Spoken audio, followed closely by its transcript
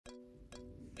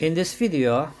In this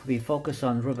video, we focus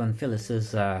on Ruwen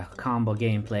Filus's combo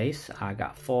gameplays. I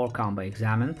got 4 combo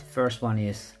examined. First one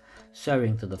is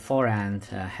serving to the forehand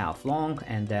half long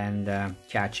and then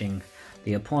catching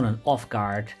the opponent off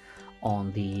guard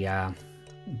on the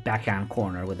backhand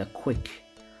corner with a quick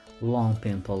long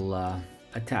pimple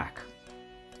attack.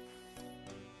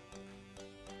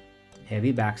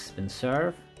 Heavy backspin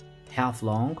serve, half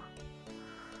long,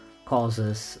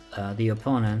 causes the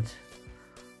opponent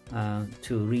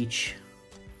to reach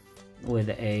with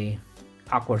a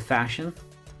awkward fashion.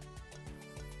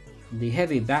 The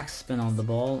heavy backspin on the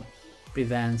ball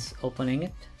prevents opening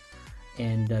it,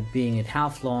 and being it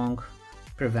half long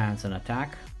prevents an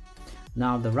attack.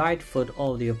 Now the right foot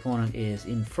of the opponent is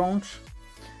in front,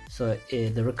 so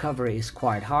the recovery is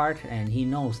quite hard, and he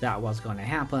knows that was going to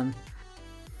happen,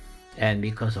 and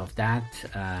because of that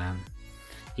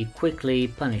he quickly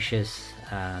punishes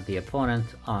the opponent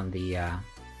on the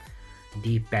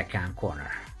deep backhand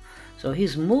corner. So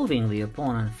he's moving the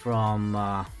opponent from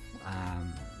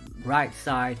right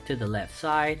side to the left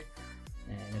side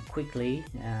quickly,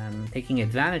 taking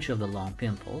advantage of the long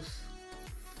pimples.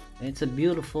 It's a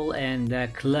beautiful and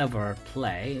clever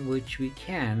play which we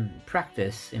can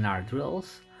practice in our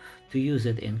drills to use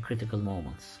it in critical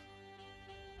moments.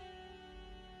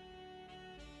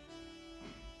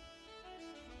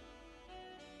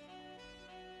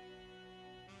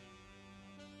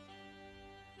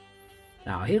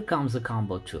 Now here comes the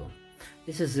combo 2.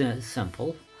 This is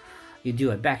simple. You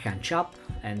do a backhand chop,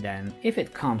 and then if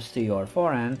it comes to your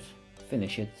forehand,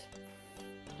 finish it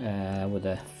with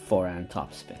a forehand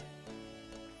topspin.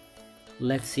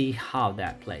 Let's see how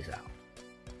that plays out.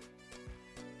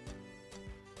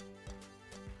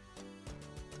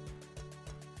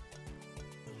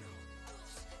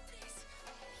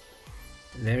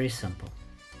 Very simple.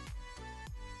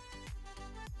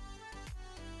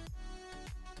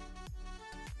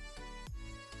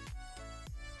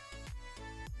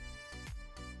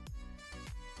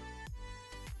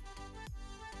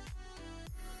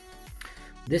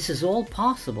 This is all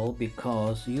possible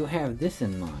because you have this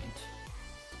in mind.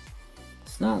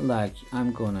 It's not like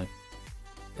I'm gonna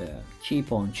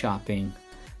keep on chopping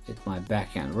with my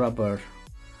backhand rubber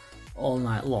all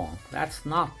night long. That's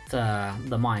not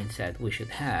the mindset we should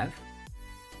have.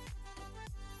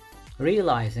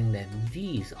 Realizing that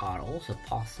these are also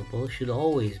possible should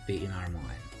always be in our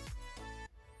minds.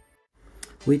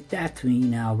 With that, we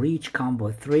now reach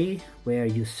combo 3, where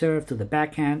you serve to the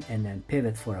backhand and then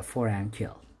pivot for a forehand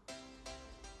kill.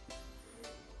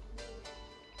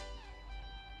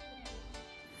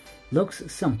 Looks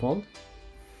simple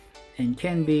and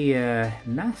can be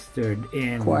mastered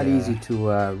and quite easy to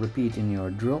repeat in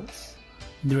your drills.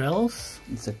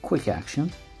 It's a quick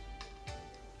action.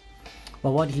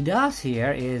 But what he does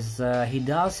here is he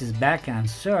does his backhand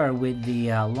serve with the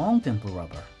long pimple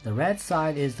rubber. The red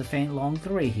side is the feint long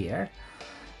 3 here,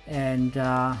 and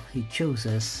he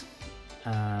chooses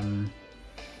the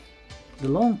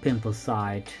long pimple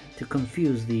side to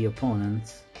confuse the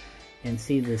opponents. And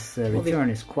see, this return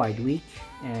is quite weak,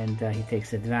 and he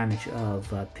takes advantage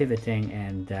of pivoting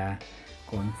and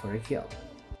going for a kill.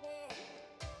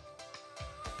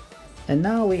 And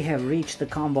now we have reached the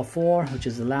combo 4, which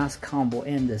is the last combo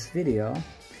in this video,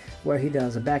 where he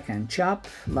does a backhand chop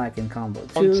like in combo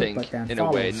 2, but then in a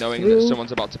way, knowing that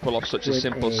someone's about to pull off such a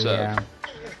simple serve.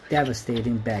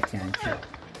 Devastating backhand kill.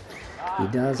 He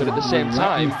does, but at the same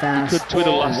time, he could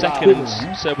twiddle last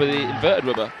seconds, so with the inverted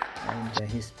rubber. And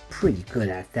he's pretty good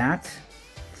at that.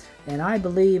 And I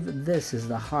believe this is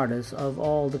the hardest of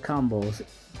all the combos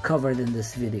covered in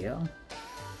this video,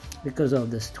 because of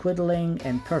this twiddling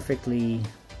and perfectly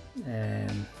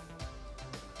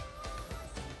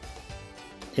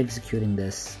executing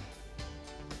this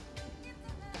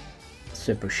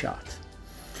super shot.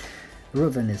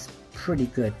 Ruwen is pretty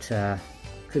good,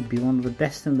 could be one of the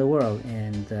best in the world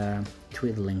in the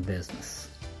twiddling business.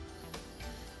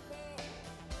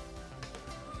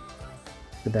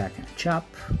 The backhand chop,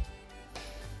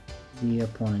 the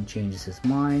opponent changes his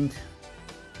mind,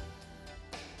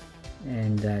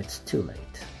 and it's too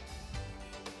late.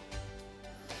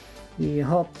 We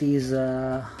hope these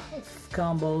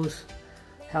combos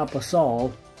help us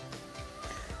all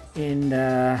in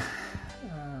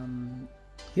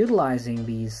utilizing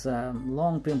these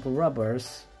long pimple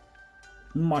rubbers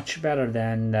much better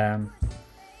than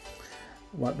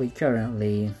what we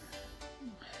currently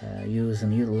use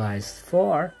and utilize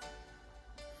for,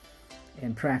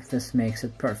 and practice makes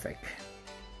it perfect.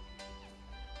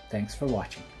 Thanks for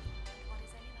watching.